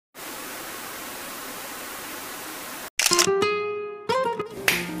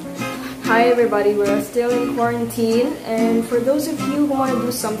Hi everybody, we're still in quarantine, and for those of you who want to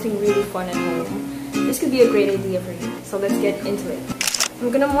do something really fun at home, this could be a great idea for you. So let's get into it. I'm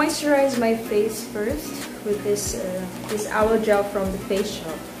gonna moisturize my face first with this aloe gel from the Face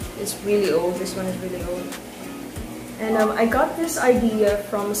Shop. It's really old. This one is really old. And I got this idea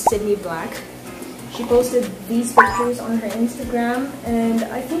from Sydney Black. She posted these pictures on her Instagram, and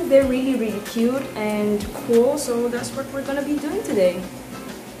I think they're really cute and cool, so that's what we're gonna be doing today.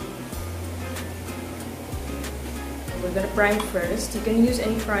 We're gonna prime first. You can use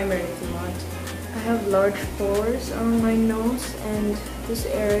any primer if you want. I have large pores on my nose and this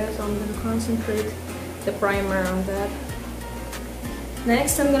area, so I'm gonna concentrate the primer on that.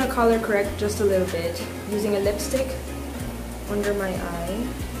 Next, I'm gonna color correct just a little bit using a lipstick under my eye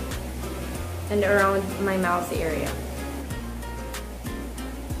and around my mouth area.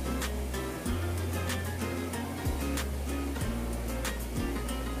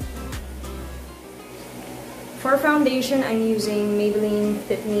 For foundation, I'm using Maybelline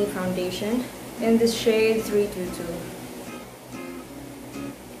Fit Me foundation in this shade 322.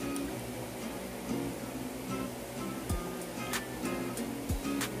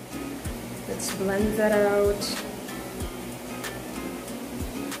 Let's blend that out.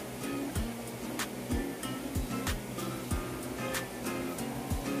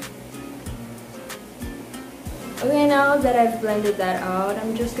 Okay, now that I've blended that out,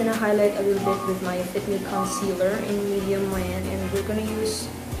 I'm just gonna highlight a little bit with my Fit Me concealer in medium matte, and we're gonna use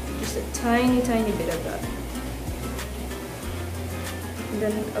just a tiny bit of that. And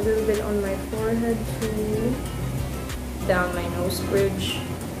then a little bit on my forehead too, down my nose bridge.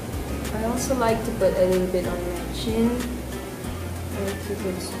 I also like to put a little bit on my chin and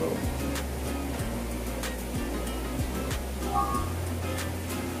Cupid's bow.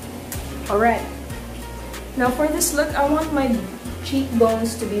 Alright. Now for this look, I want my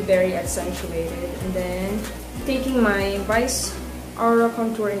cheekbones to be very accentuated, and then taking my Vice Aura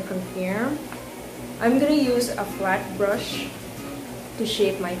Contour and Confirm, I'm gonna use a flat brush to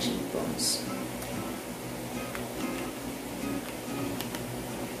shape my cheekbones.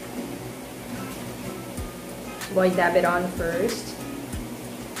 So I dab it on first,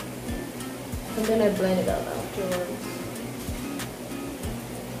 and then I blend it out afterwards.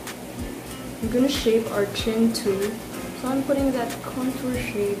 I'm gonna shape our chin too, so I'm putting that contour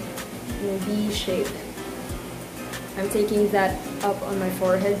shape in a V shape. I'm taking that up on my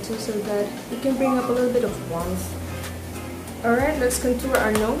forehead too, so that it can bring up a little bit of warmth. Alright, let's contour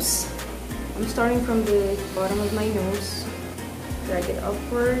our nose. I'm starting from the bottom of my nose, drag it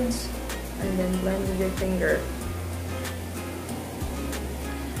upwards, and then blend with your finger.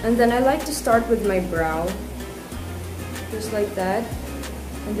 And then I like to start with my brow, just like that,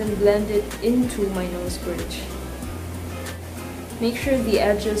 and then blend it into my nose bridge. Make sure the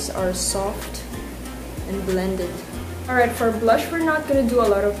edges are soft and blended. Alright, for blush, we're not gonna do a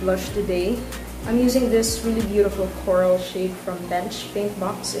lot of blush today. I'm using this really beautiful coral shade from Bench Paint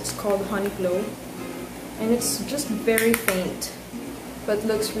Box. It's called Honey Glow, and it's just very faint, but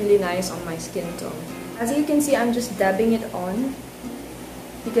looks really nice on my skin tone. As you can see, I'm just dabbing it on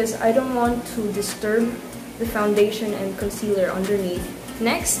because I don't want to disturb the foundation and concealer underneath.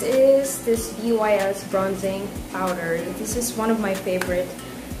 Next is this BYS bronzing powder. This is one of my favorite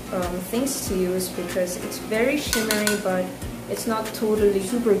things to use because it's very shimmery, but it's not totally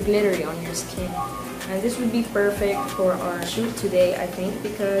super glittery on your skin. And this would be perfect for our shoot today, I think,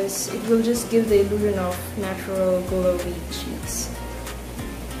 because it will just give the illusion of natural glowy cheeks.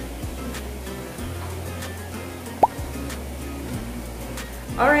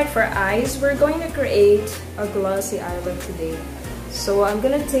 Alright, for eyes, we're going to create a glossy eye look today. So I'm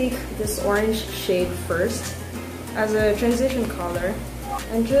gonna take this orange shade first as a transition color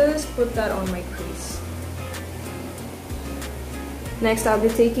and just put that on my crease. Next, I'll be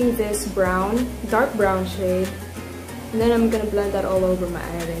taking this brown, dark brown shade, and then I'm gonna blend that all over my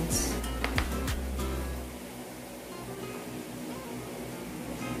eyelids.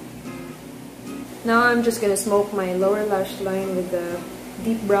 Now I'm just gonna smoke my lower lash line with the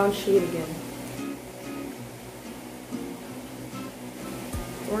deep brown shade again.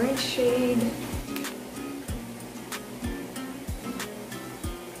 Orange shade.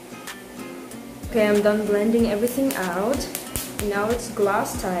 Okay, I'm done blending everything out. Now it's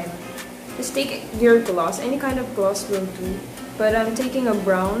gloss time. Just take your gloss, any kind of gloss will do, but I'm taking a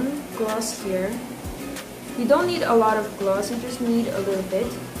brown gloss here. You don't need a lot of gloss, you just need a little bit.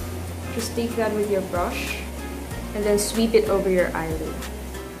 Just take that with your brush and then sweep it over your eyelid.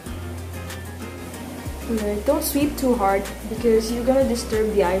 Don't sweep too hard because you're gonna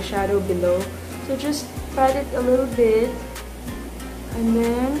disturb the eyeshadow below. So just pat it a little bit And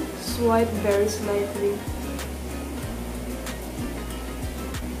then swipe very slightly.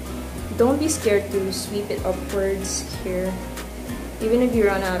 Don't be scared to sweep it upwards here. Even if you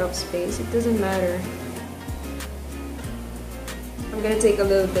run out of space, it doesn't matter. I'm gonna take a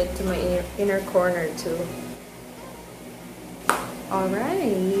little bit to my inner corner too.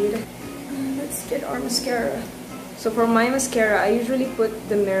 Alright, let's get our mascara. So for my mascara, I usually put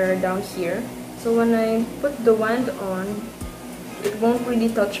the mirror down here. So when I put the wand on, it won't really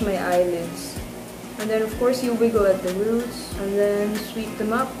touch my eyelids. And then of course you wiggle at the roots and then sweep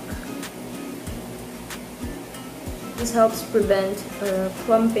them up. This helps prevent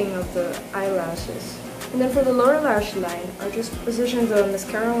clumping of the eyelashes. And then for the lower lash line, I just position the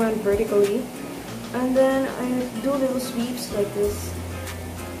mascara wand vertically. And then I do little sweeps like this.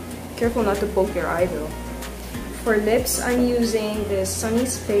 Careful not to poke your eye though. For lips, I'm using this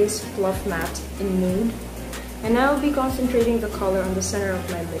Sunny's Face Fluff Matte in Nude. And I'll be concentrating the color on the center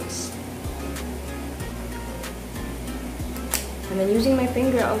of my lips. And then using my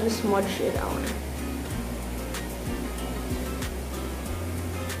finger, I'll just smudge it out.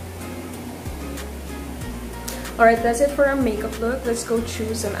 Alright, that's it for our makeup look. Let's go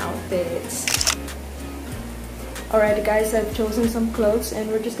choose some outfits. Alright guys, I've chosen some clothes and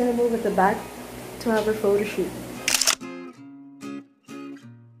we're just gonna move at the back to have our photo shoot.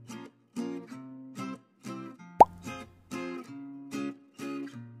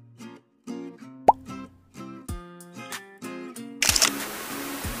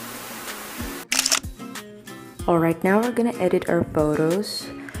 Alright, now we're gonna edit our photos.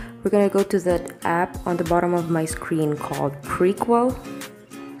 We're gonna go to that app on the bottom of my screen called PREQUEL.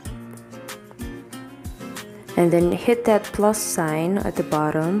 And then hit that plus sign at the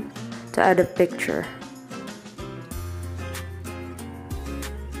bottom to add a picture.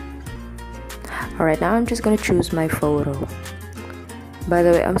 Alright, now I'm just gonna choose my photo. By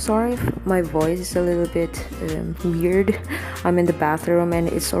the way, I'm sorry if my voice is a little bit weird. I'm in the bathroom and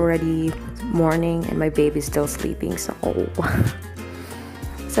it's already morning and my baby's still sleeping, so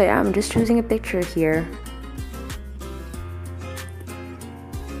so yeah, I'm just choosing a picture here.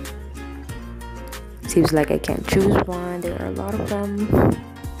 Seems like I can't choose one, there are a lot of them.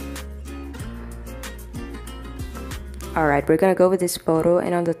 Alright, we're gonna go with this photo,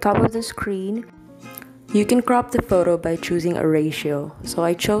 and on the top of the screen you can crop the photo by choosing a ratio. So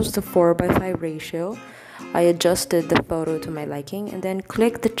I chose the 4:5 ratio. I adjusted the photo to my liking, and then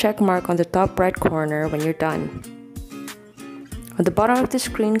click the check mark on the top right corner when you're done. On the bottom of the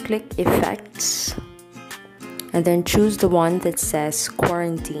screen, click Effects, and then choose the one that says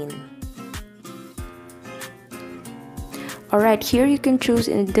Quarantine. Alright, here you can choose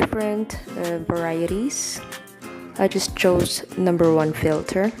in different varieties. I just chose number 1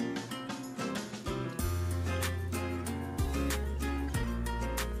 filter.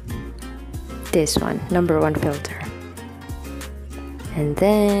 This one, number 1 filter. And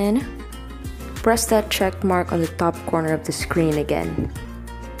then press that check mark on the top corner of the screen again.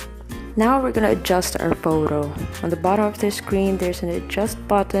 Now we're gonna adjust our photo. On the bottom of the screen there's an adjust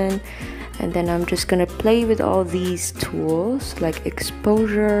button, and then I'm just gonna play with all these tools like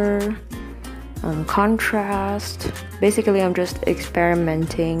exposure, contrast. Basically I'm just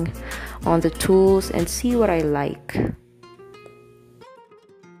experimenting on the tools and see what I like.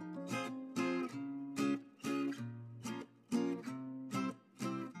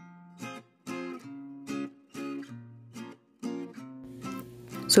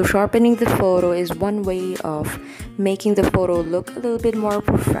 So sharpening the photo is one way of making the photo look a little bit more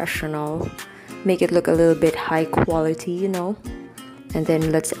professional, make it look a little bit high quality, you know. And then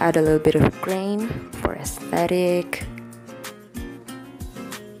let's add a little bit of grain for aesthetic.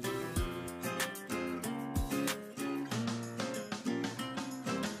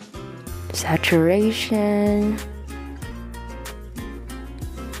 Saturation.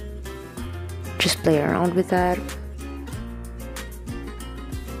 Just play around with that.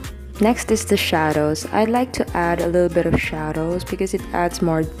 Next is the shadows. I like to add a little bit of shadows because it adds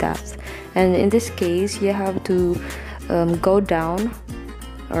more depth. And in this case, you have to go down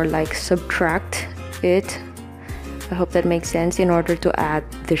or like subtract it. I hope that makes sense, in order to add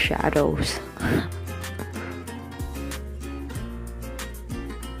the shadows.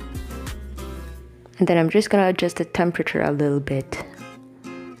 And then I'm just gonna adjust the temperature a little bit.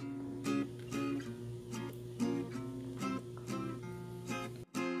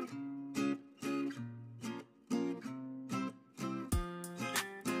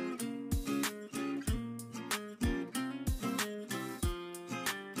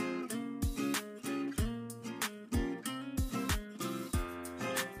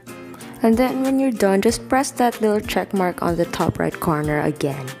 And then when you're done, just press that little check mark on the top right corner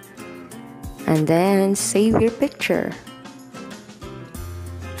again. And then save your picture.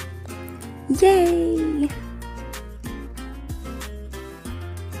 Yay!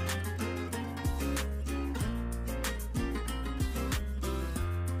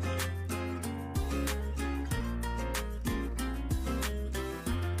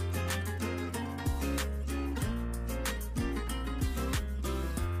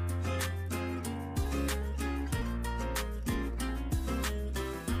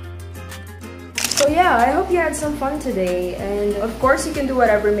 So yeah, I hope you had some fun today, and of course you can do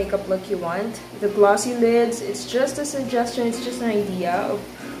whatever makeup look you want. The glossy lids, it's just a suggestion, it's just an idea of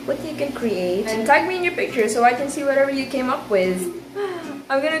what you can create. And tag me in your picture so I can see whatever you came up with.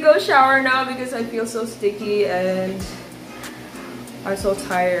 I'm gonna go shower now because I feel so sticky and I'm so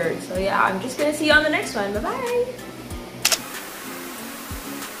tired. So yeah, I'm just gonna see you on the next one. Bye bye!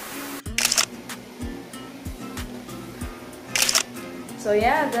 So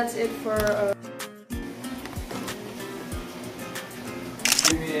yeah, that's it for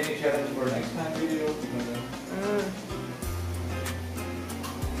Give me any challenge for next time video.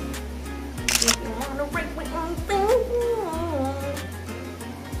 You wanna break my own thing?